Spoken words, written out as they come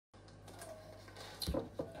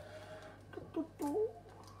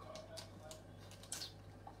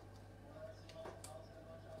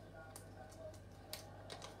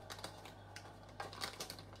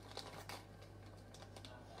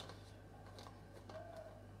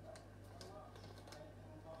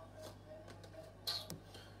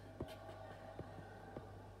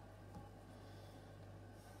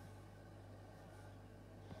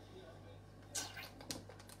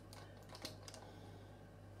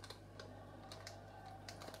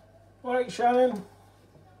Alright, Shannon.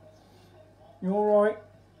 You alright?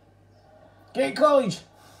 Get to college.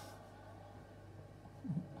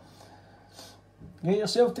 Get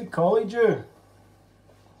yourself to college, you.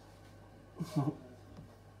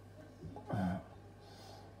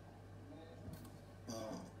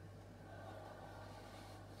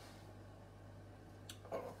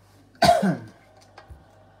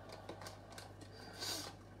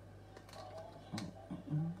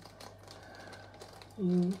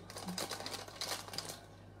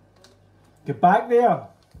 Get back there.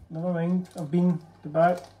 Never mind. I've been. Get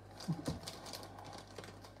back.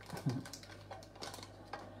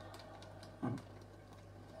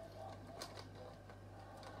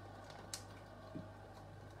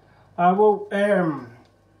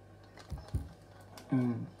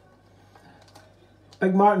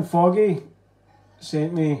 Big Martin Foggy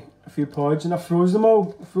sent me a few pods and I froze them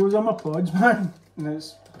all. I froze all my pods, man. And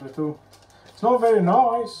it's brutal. It's not very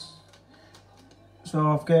nice. So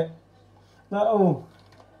I've got little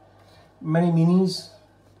mini meanies.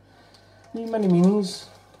 These mini meanies.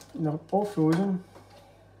 And they're all frozen.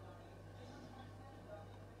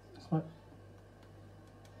 It's like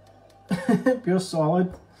pure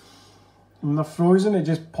solid. When they're frozen, it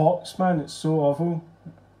just pops, man. It's so awful.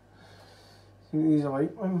 See what these are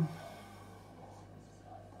like, man.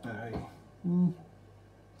 Aye.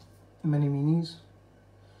 Mini meanies.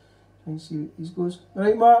 Try and see what these goes.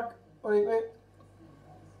 Alright, Mark. Alright, mate.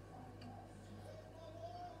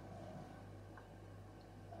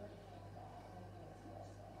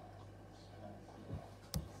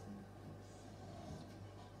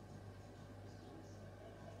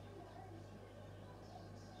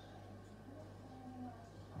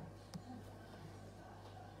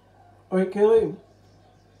 Alright, Kelly.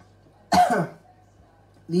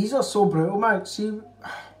 These are so brutal, man. See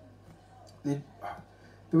the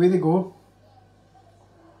way they go.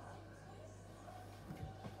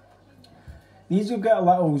 These have got a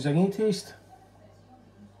little zingy taste.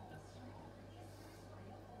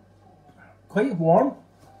 Quite warm.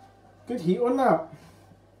 Good heat on that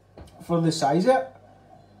for the size of it.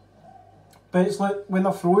 But it's like when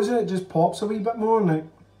they're frozen, it just pops a wee bit more and it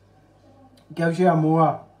gives you a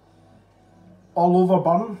more all over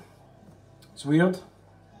burn. It's weird.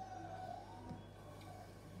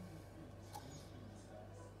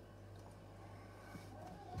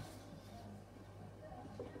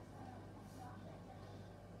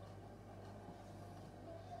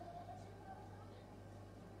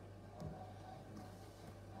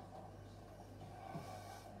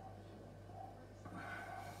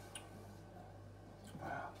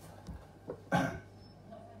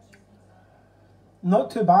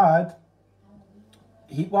 Not too bad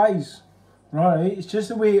heat wise, right? It's just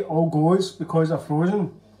the way it all goes because they're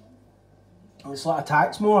frozen. It's like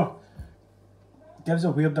attacks more, gives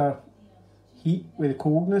a weirder heat with the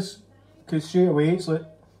coldness because straight away it's like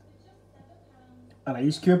an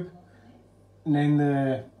ice cube and then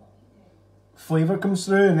the flavour comes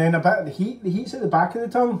through and then a bit of the heat's at the back of the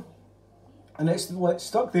tongue and it's like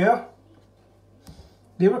stuck there.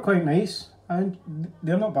 They were quite nice and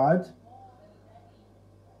they're not bad.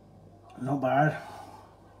 Not bad.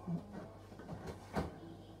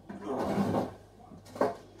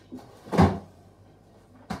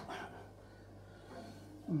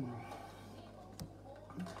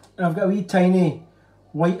 And I've got a wee tiny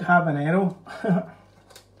white habanero. I'll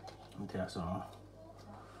take this off.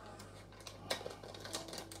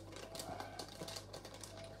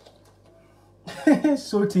 It's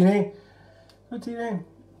so teeny. So teeny.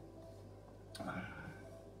 But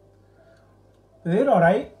they're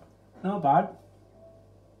alright. Not bad.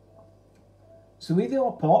 It's the way they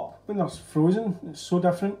all pop when they're frozen. It's so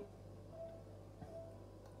different.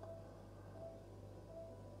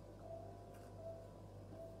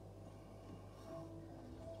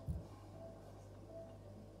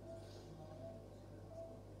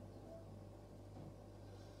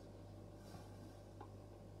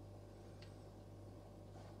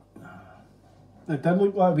 It did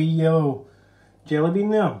look like a wee yellow jelly bean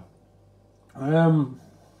there.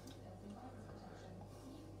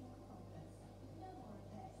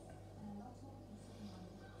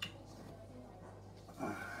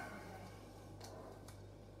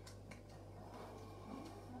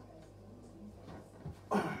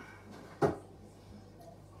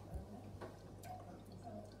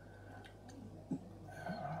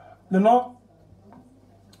 they're not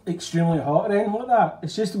extremely hot or anything like that.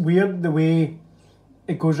 It's just weird the way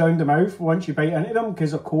it goes round the mouth once you bite into them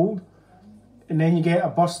because they're cold. And then you get a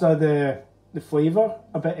burst of the flavour,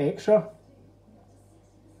 a bit extra.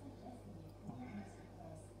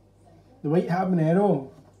 The white habanero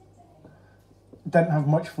didn't have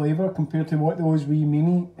much flavour compared to what those wee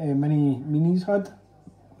Minnie Meanies had.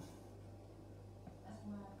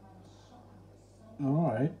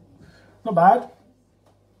 Alright. Not bad.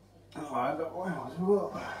 Not bad, but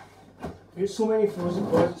wow. There's so many frozen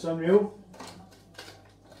pods, it's unreal.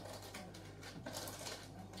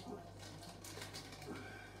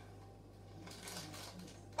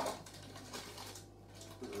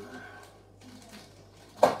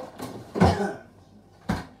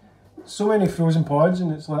 So many frozen pods,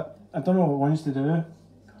 and it's like, I don't know what ones to do,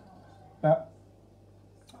 but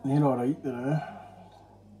they're alright, they're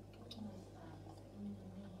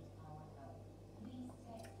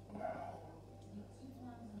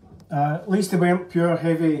at least they weren't pure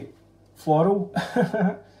heavy floral.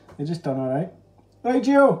 They just done alright. Right,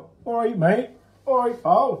 Gio? Alright, mate. Alright,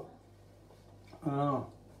 pal.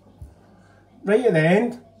 Right at the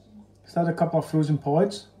end, just had a couple of frozen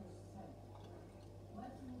pods.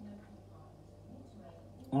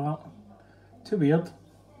 Well, too weird.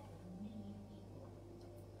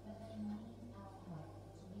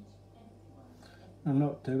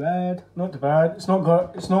 Not too bad, not too bad. It's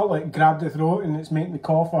not like grabbed the throat and it's making me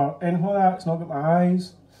cough or anything like that. It's not got my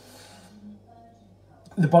eyes.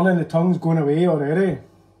 The burn in the tongue's going away already.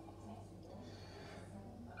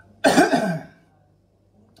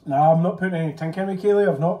 No, I'm not putting any tinc in me, Kaylee.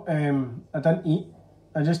 I've not, I didn't eat.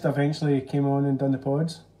 I just eventually came on and done the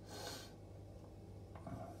pods.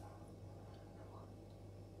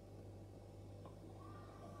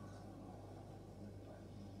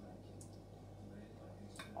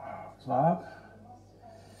 Slap.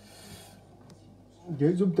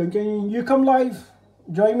 Get some thinking. You come live.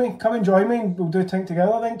 Join me. Come and join me. We'll do tinc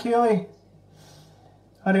together then, Kaylee.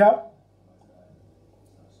 Hurry up.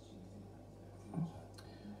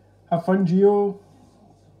 Have fun, Gio.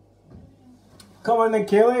 Come on then,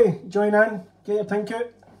 Kaylee. Join in. Get your tinc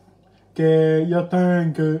out. Get your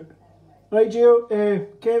tinc out. Right, Gio.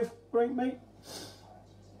 Kev. Right, mate.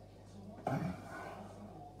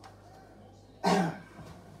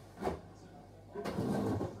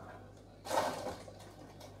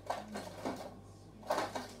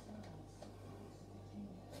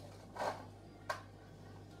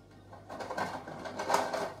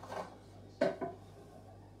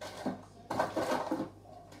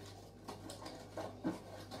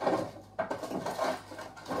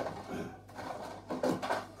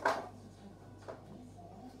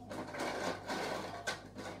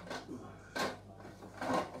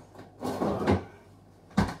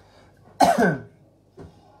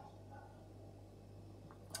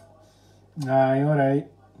 Aye, alright.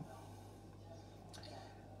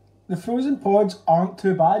 The frozen pods aren't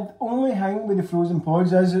too bad. Only thing with the frozen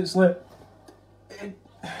pods is it's like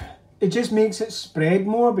it just makes it spread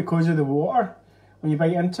more because of the water when you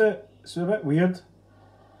bite into it. It's a bit weird.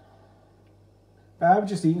 But I've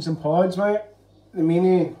just eaten some pods, mate. The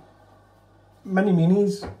Minnie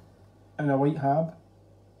Meanies and a white hab.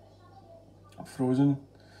 Frozen.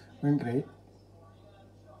 Weren't great.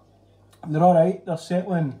 They're alright, they're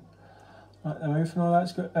settling at the mouth and all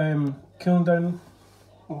that's got cooling down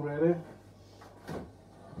already.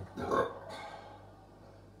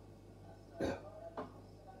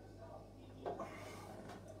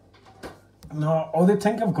 No, all the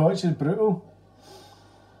tinc I've got is just brutal.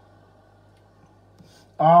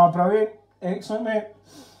 Ah, brilliant. Excellent, mate.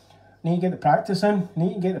 Need to get the practice in.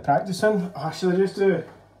 Oh, should I just do...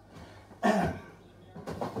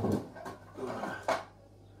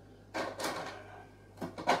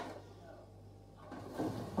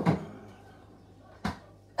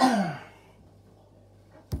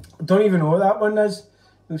 Don't even know what that one is.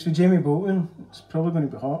 Looks for Jamie Boulton. It's probably going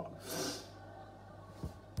to be hot.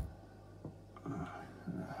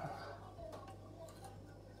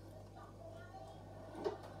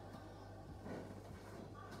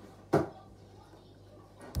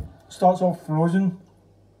 Starts off frozen.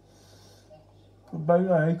 About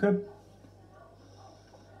that, I could.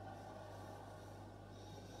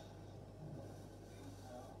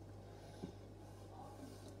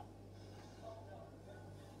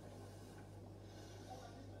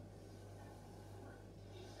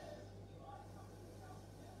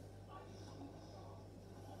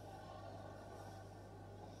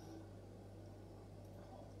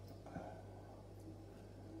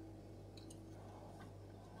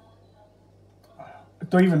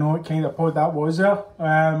 Don't even know what kind of pod that was there.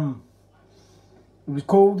 It was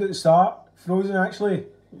cold at the start, frozen actually,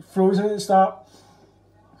 frozen at the start.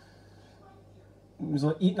 It was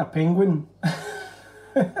like eating a penguin.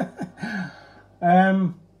 I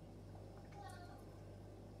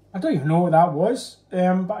don't even know what that was,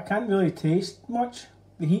 but I can't really taste much.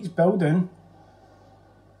 The heat's building.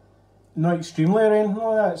 Not extremely or anything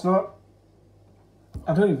like that, it's not.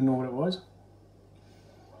 I don't even know what it was. It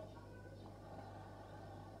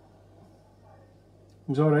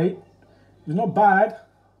was alright. It was not bad.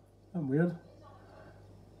 That's weird.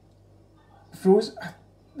 Frozen.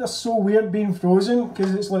 That's so weird being frozen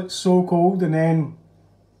because it's like so cold and then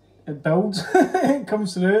it builds. It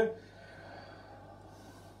comes through.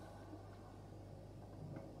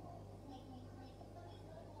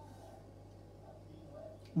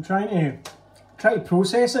 I'm trying to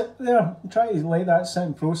process it there. I'm trying to let that sit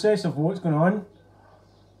and process of what's going on.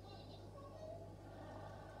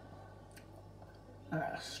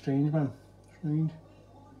 Ah, strange, man. Strange.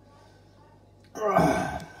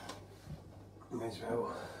 May as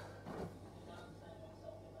well.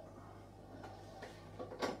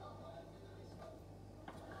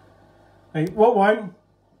 Right, what one?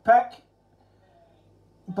 Pick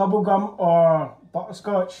bubblegum or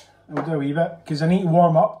butterscotch. I'll do a wee bit because I need to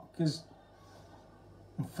warm up because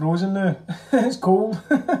I'm frozen now. It's cold.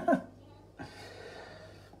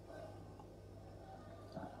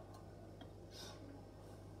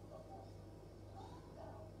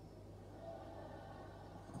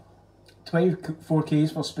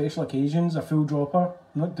 $24Ks for special occasions, a full dropper.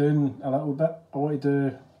 I'm not doing a little bit. I want to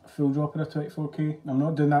do a full dropper of 24K. I'm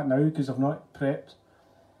not doing that now because I've not prepped.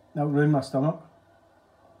 That'll ruin my stomach.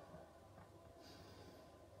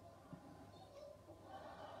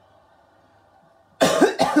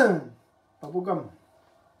 Bubblegum.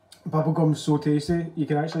 Bubblegum's so tasty, you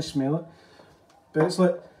can actually smell it. But it's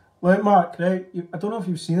like Mark, right? I don't know if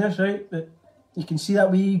you've seen this, right? But you can see that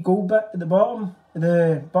wee gold bit at the bottom of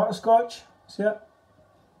the butterscotch. See it?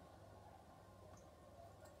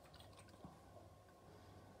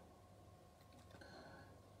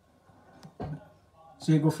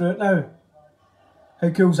 See it go through it now? How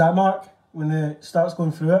cool is that, Mark? When it starts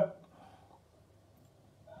going through it?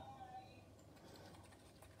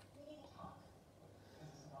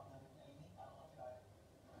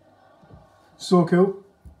 So cool.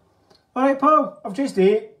 Alright, pal, I've just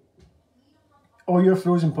ate all your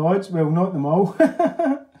frozen pods. Well, not them all.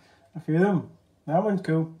 A few of them. That one's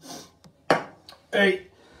cool. Right.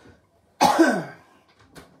 Oh,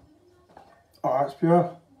 that's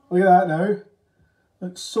pure. Look at that now.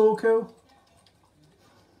 Looks so cool.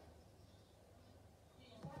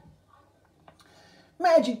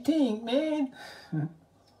 Magic tinc, man.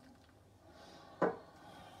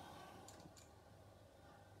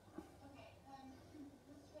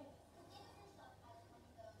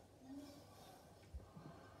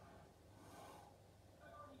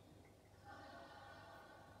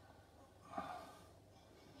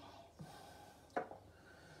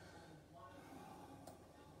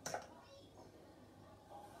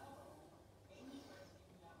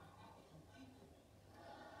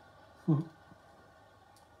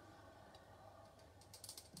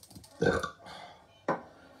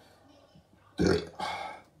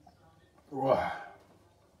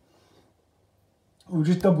 We'll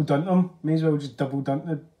just double dunk them. May as well just double dunk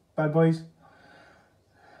the bad boys.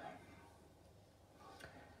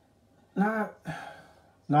 Nah,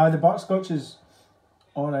 the butterscotch is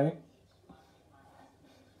alright.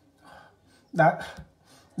 The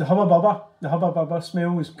hubba bubba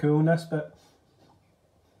smell was cool in this, but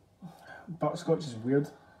butterscotch is weird.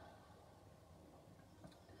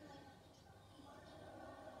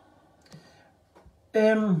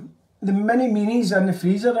 The Minnie Meanies in the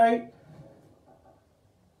freezer, right?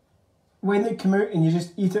 When they come out and you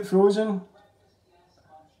just eat it frozen,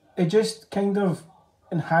 it just kind of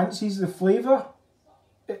enhances the flavour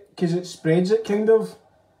because it spreads it kind of.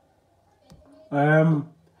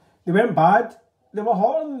 They weren't bad. They were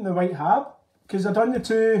hotter than the white hab because I done the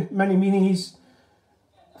two Minnie Meanies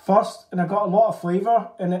first and I got a lot of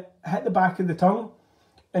flavour and it hit the back of the tongue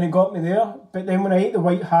and it got me there. But then when I ate the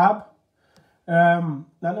white hab, that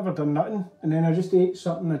never done nothing. And then I just ate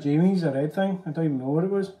something of Jamie's, a red thing. I don't even know what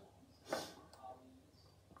it was.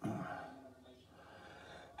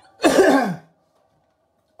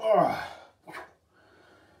 Oh.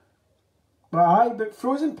 But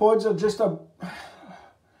frozen pods are just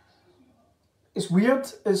it's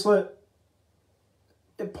weird. It's like,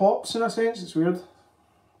 it pops in a sense, it's weird.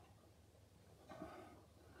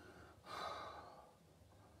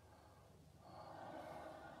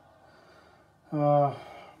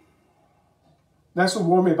 This will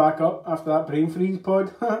warm me back up after that brain freeze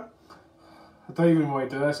pod. I don't even want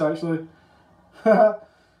to do this actually.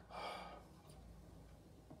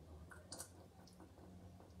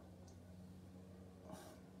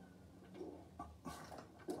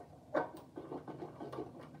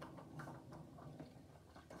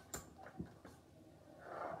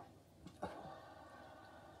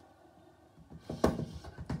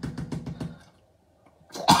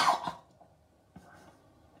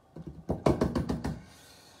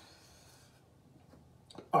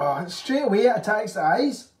 Oh, straight away it attacks the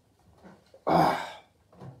eyes. Oh.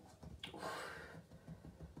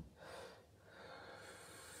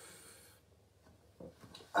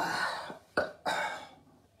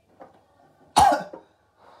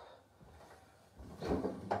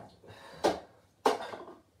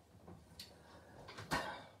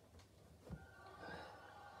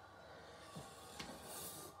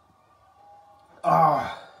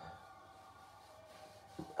 Oh.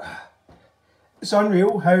 It's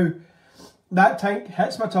unreal how that tinc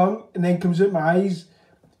hits my tongue and then comes out my eyes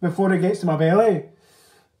before it gets to my belly.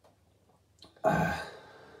 A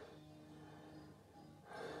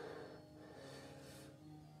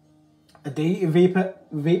day to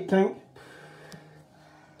vape tinc.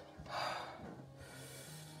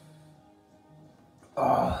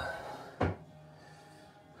 Oh.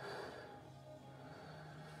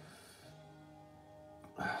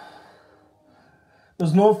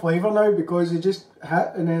 There's no flavour now because it just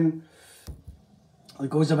hit and then it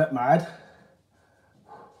goes a bit mad.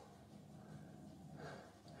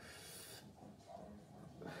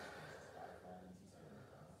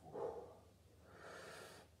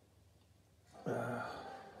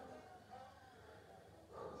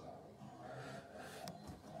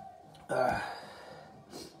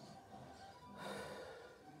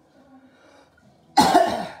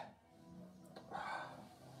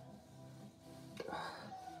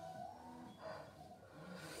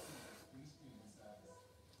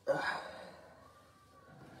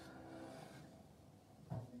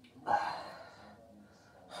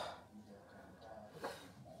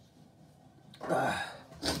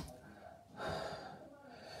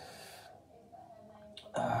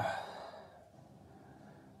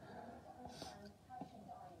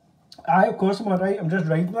 Aye, of course I'm alright, I'm just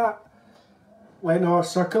riding that. Letting it all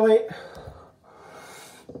circulate.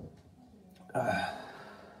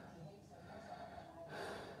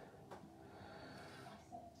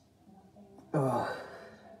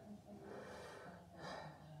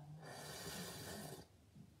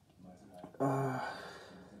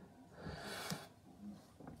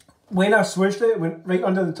 When I swished it, it went right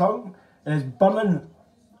under the tongue and it's burning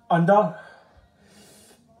under.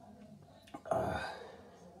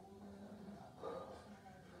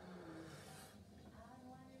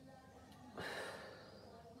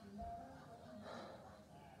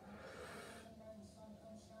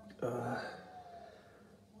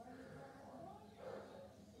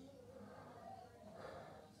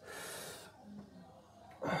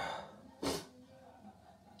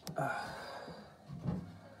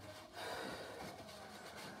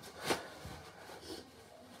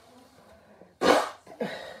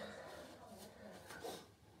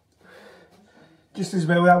 Just as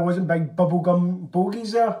well that wasn't big bubblegum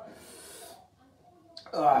bogies there.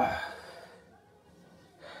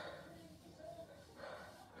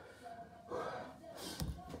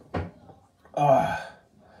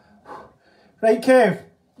 Right, Kev,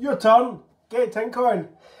 your turn. Get a tinc on.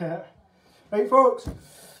 Right, folks.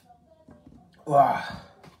 That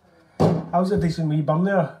was a decent wee burn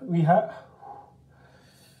there, wee hit.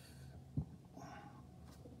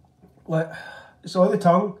 Like, it's all the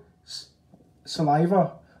tongue,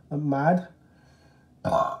 saliva, I'm mad.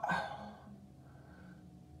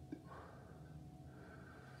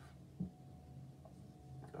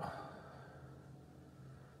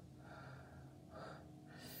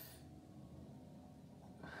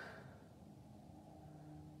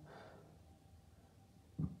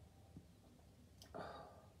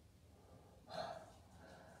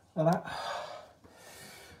 Like that.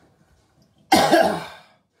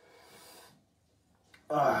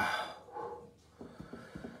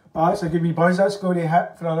 That's a good wee buzz. That's going to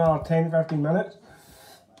hit for another 10-15 minutes.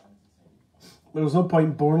 There's no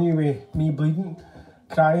point boring you with me bleeding,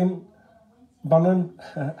 crying, burning.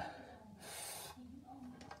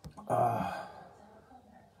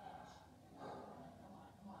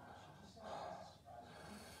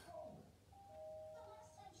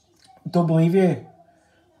 Don't believe you.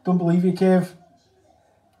 Don't believe you, Kev.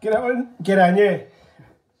 Get on. Get on you.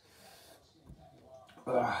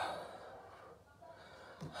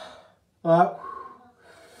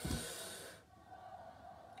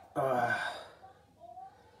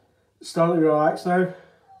 Starting to relax now.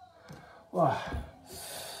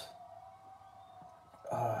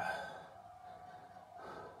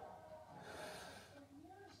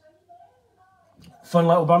 Fun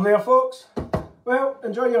little burn there, folks. Well,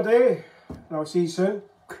 enjoy your day, and I'll see you soon.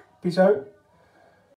 Peace out.